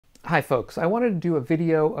Hi folks, I wanted to do a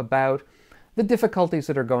video about the difficulties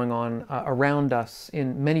that are going on around us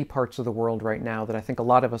in many parts of the world right now that I think a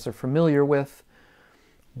lot of us are familiar with.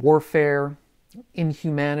 Warfare,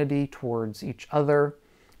 inhumanity towards each other.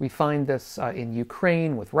 We find this in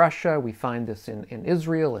Ukraine with Russia, we find this in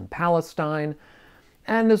Israel and Palestine,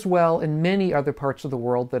 and as well in many other parts of the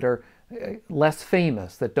world that are less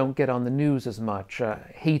famous, that don't get on the news as much.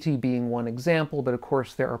 Haiti being one example, but of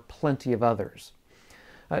course there are plenty of others.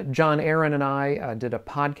 Jon Aaron and I did a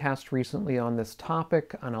podcast recently on this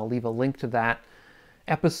topic, and I'll leave a link to that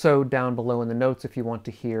episode down below in the notes if you want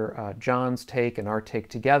to hear Jon's take and our take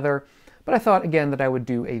together. But I thought, again, that I would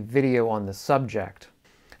do a video on the subject.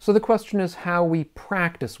 So the question is how we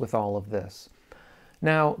practice with all of this.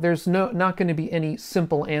 Now, there's not going to be any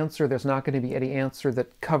simple answer. There's not going to be any answer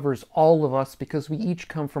that covers all of us because we each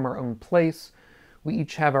come from our own place. We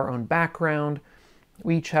each have our own background.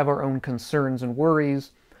 We each have our own concerns and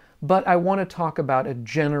worries. But I want to talk about a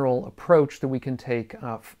general approach that we can take,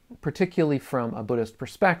 particularly from a Buddhist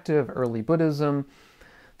perspective, early Buddhism,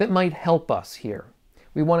 that might help us here.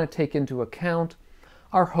 We want to take into account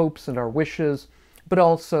our hopes and our wishes, but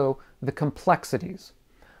also the complexities.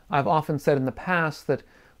 I've often said in the past that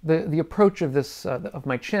the approach of this, of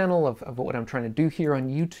my channel, of what I'm trying to do here on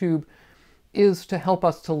YouTube, is to help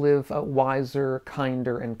us to live wiser,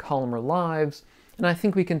 kinder, and calmer lives. And I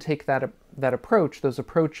think we can take that approach, those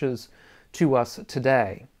approaches, to us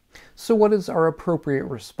today. So what is our appropriate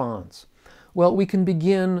response? Well, we can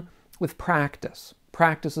begin with practice.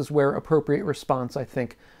 Practice is where appropriate response, I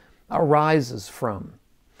think, arises from.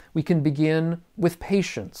 We can begin with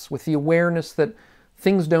patience, with the awareness that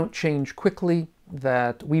things don't change quickly,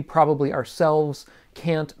 that we probably ourselves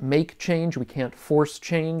can't make change, we can't force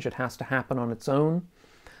change, it has to happen on its own.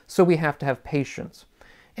 So we have to have patience.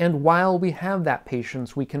 And while we have that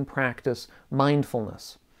patience, we can practice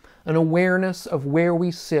mindfulness, an awareness of where we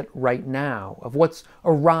sit right now, of what's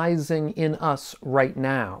arising in us right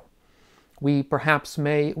now. We perhaps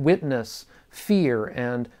may witness fear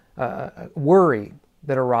and worry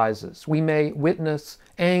that arises. We may witness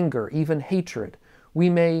anger, even hatred. We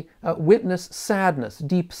may witness sadness,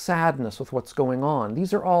 deep sadness with what's going on.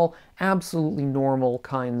 These are all absolutely normal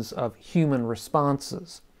kinds of human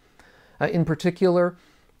responses. In particular,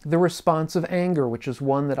 the response of anger, which is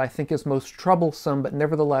one that I think is most troublesome, but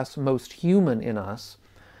nevertheless most human in us,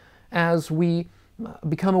 as we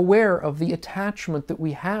become aware of the attachment that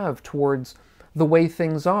we have towards the way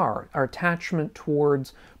things are, our attachment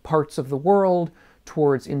towards parts of the world,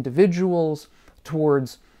 towards individuals,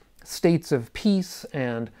 towards states of peace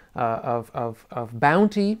and of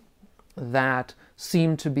bounty that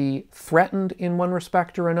seem to be threatened in one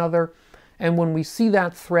respect or another. And when we see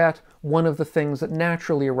that threat, one of the things that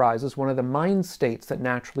naturally arises, one of the mind states that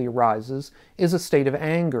naturally arises, is a state of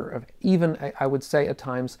anger, of even, I would say at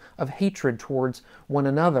times, of hatred towards one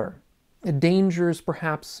another. Dangers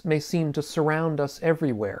perhaps may seem to surround us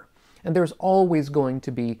everywhere, and there's always going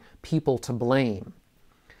to be people to blame.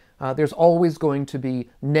 There's always going to be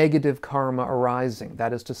negative karma arising,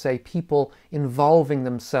 that is to say, people involving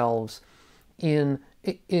themselves in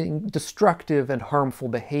destructive and harmful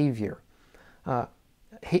behavior. A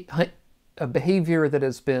behavior that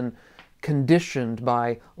has been conditioned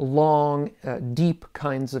by long, deep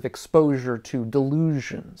kinds of exposure to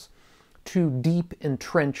delusions, to deep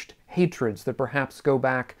entrenched hatreds that perhaps go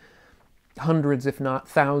back hundreds, if not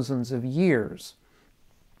thousands of years,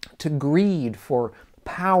 to greed for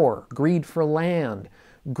power, greed for land,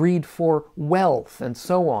 greed for wealth, and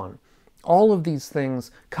so on. All of these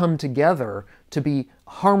things come together to be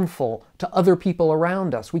harmful to other people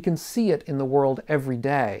around us. We can see it in the world every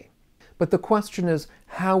day. But the question is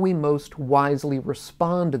how we most wisely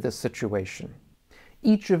respond to this situation.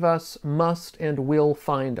 Each of us must and will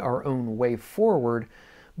find our own way forward,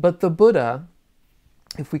 but the Buddha,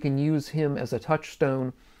 if we can use him as a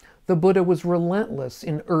touchstone, the Buddha was relentless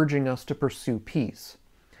in urging us to pursue peace.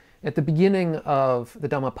 At the beginning of the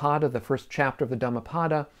Dhammapada, the first chapter of the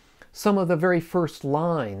Dhammapada, some of the very first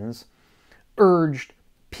lines urged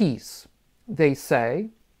peace. They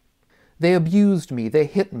say, "They abused me, they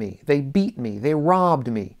hit me, they beat me, they robbed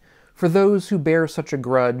me. For those who bear such a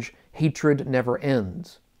grudge, hatred never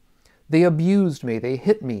ends. They abused me, they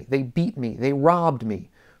hit me, they beat me, they robbed me.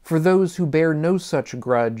 For those who bear no such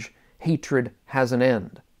grudge, hatred has an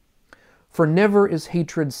end. For never is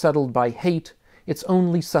hatred settled by hate, it's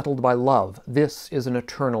only settled by love. This is an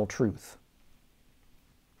eternal truth."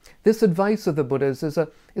 This advice of the Buddha's is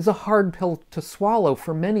a hard pill to swallow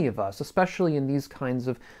for many of us, especially in these kinds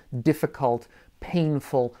of difficult,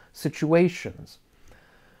 painful situations.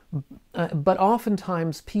 But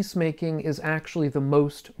oftentimes, peacemaking is actually the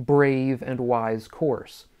most brave and wise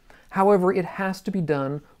course. However, it has to be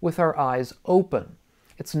done with our eyes open.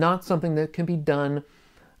 It's not something that can be done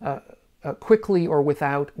quickly or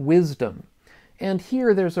without wisdom. And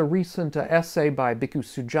here there's a recent essay by Bhikkhu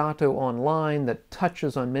Sujato online that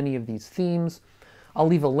touches on many of these themes. I'll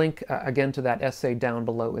leave a link again to that essay down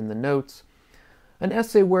below in the notes. An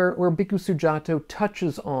essay where Bhikkhu Sujato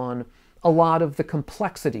touches on a lot of the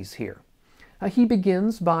complexities here. He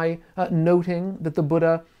begins by noting that the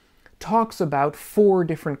Buddha talks about 4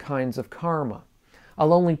 different kinds of karma.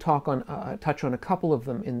 I'll only touch on a couple of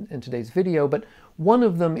them in today's video, but one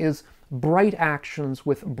of them is bright actions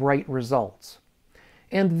with bright results.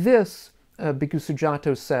 And this, Bhikkhu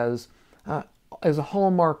Sujato says, is a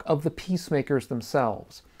hallmark of the peacemakers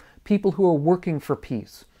themselves, people who are working for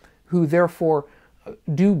peace, who therefore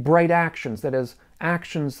do bright actions, that is,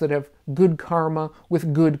 actions that have good karma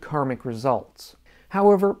with good karmic results.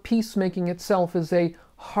 However, peacemaking itself is a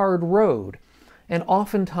hard road, and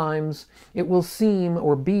oftentimes it will seem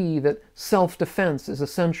or be that self-defense is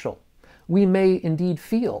essential. We may indeed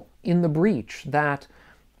feel in the breach that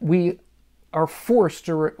we are forced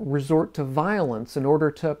to resort to violence in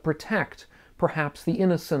order to protect perhaps the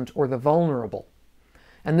innocent or the vulnerable.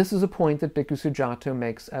 And this is a point that Bhikkhu Sujato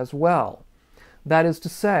makes as well. That is to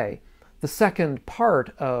say, the second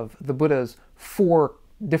part of the Buddha's 4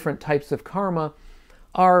 different types of karma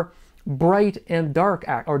are bright and dark,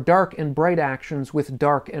 or dark and bright actions with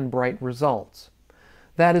dark and bright results.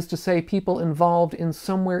 That is to say, people involved in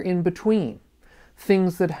somewhere in between,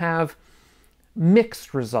 things that have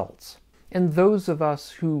mixed results. And those of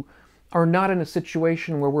us who are not in a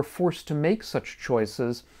situation where we're forced to make such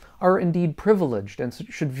choices are indeed privileged and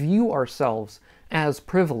should view ourselves as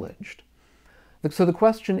privileged. So the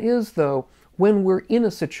question is, though, when we're in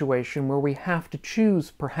a situation where we have to choose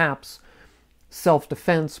perhaps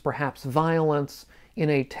self-defense, perhaps violence in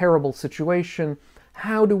a terrible situation,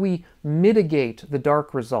 how do we mitigate the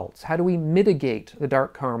dark results? How do we mitigate the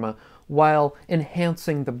dark karma while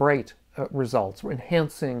enhancing the bright results, or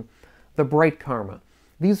enhancing the bright karma?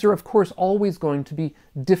 These are, of course, always going to be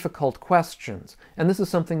difficult questions, and this is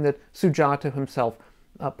something that Sujato himself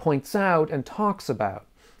points out and talks about.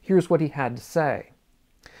 Here's what he had to say.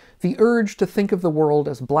 The urge to think of the world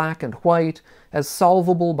as black and white, as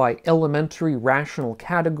solvable by elementary rational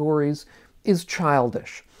categories, is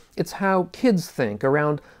childish. It's how kids think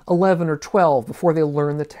around 11 or 12 before they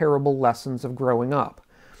learn the terrible lessons of growing up.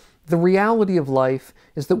 The reality of life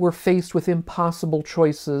is that we're faced with impossible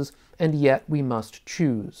choices, and yet we must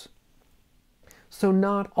choose. So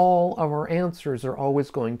not all of our answers are always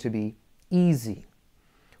going to be easy.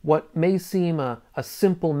 What may seem a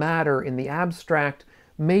simple matter in the abstract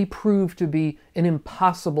may prove to be an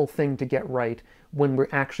impossible thing to get right when we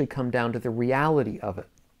actually come down to the reality of it.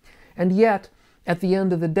 And yet, at the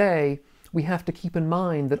end of the day, we have to keep in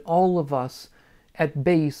mind that all of us at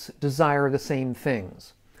base desire the same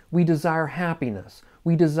things. We desire happiness,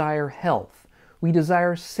 we desire health, we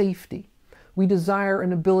desire safety, we desire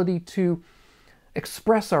an ability to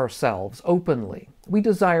express ourselves openly, we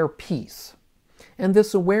desire peace. And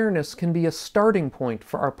this awareness can be a starting point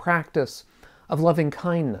for our practice of loving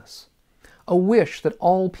kindness, a wish that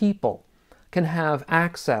all people can have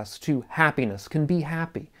access to happiness, can be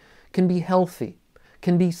happy, can be healthy,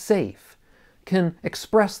 can be safe, can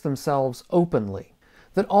express themselves openly,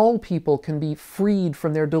 that all people can be freed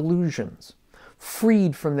from their delusions,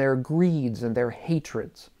 freed from their greeds and their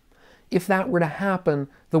hatreds. If that were to happen,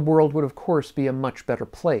 the world would of course be a much better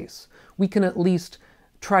place. We can at least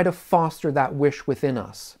try to foster that wish within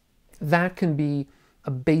us. That can be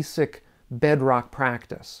a basic bedrock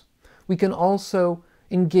practice. We can also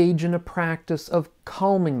engage in a practice of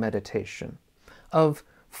calming meditation, of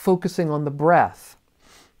focusing on the breath,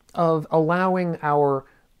 of allowing our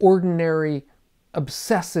ordinary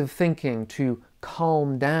obsessive thinking to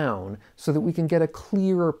calm down so that we can get a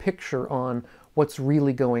clearer picture on what's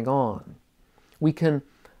really going on. We can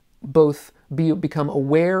both become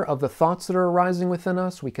aware of the thoughts that are arising within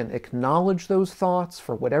us, we can acknowledge those thoughts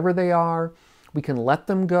for whatever they are, we can let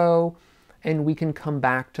them go, and we can come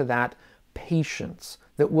back to that patience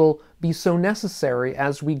that will be so necessary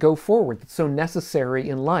as we go forward, that's so necessary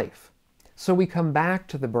in life. So we come back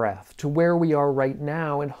to the breath, to where we are right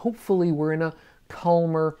now, and hopefully we're in a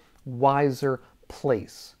calmer, wiser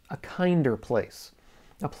place, a kinder place,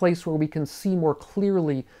 a place where we can see more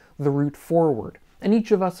clearly the route forward. And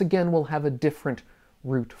each of us, again, will have a different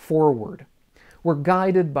route forward. We're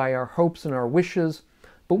guided by our hopes and our wishes,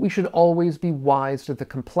 but we should always be wise to the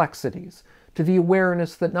complexities, to the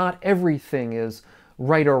awareness that not everything is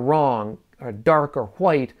right or wrong dark or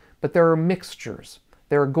white, but there are mixtures.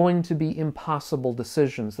 There are going to be impossible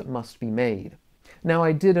decisions that must be made. Now,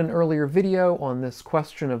 I did an earlier video on this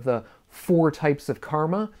question of the 4 types of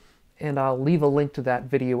karma, and I'll leave a link to that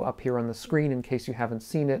video up here on the screen in case you haven't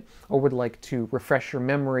seen it or would like to refresh your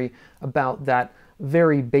memory about that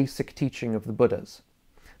very basic teaching of the Buddhas.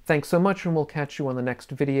 Thanks so much, and we'll catch you on the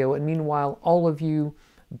next video, and meanwhile, all of you,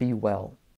 be well.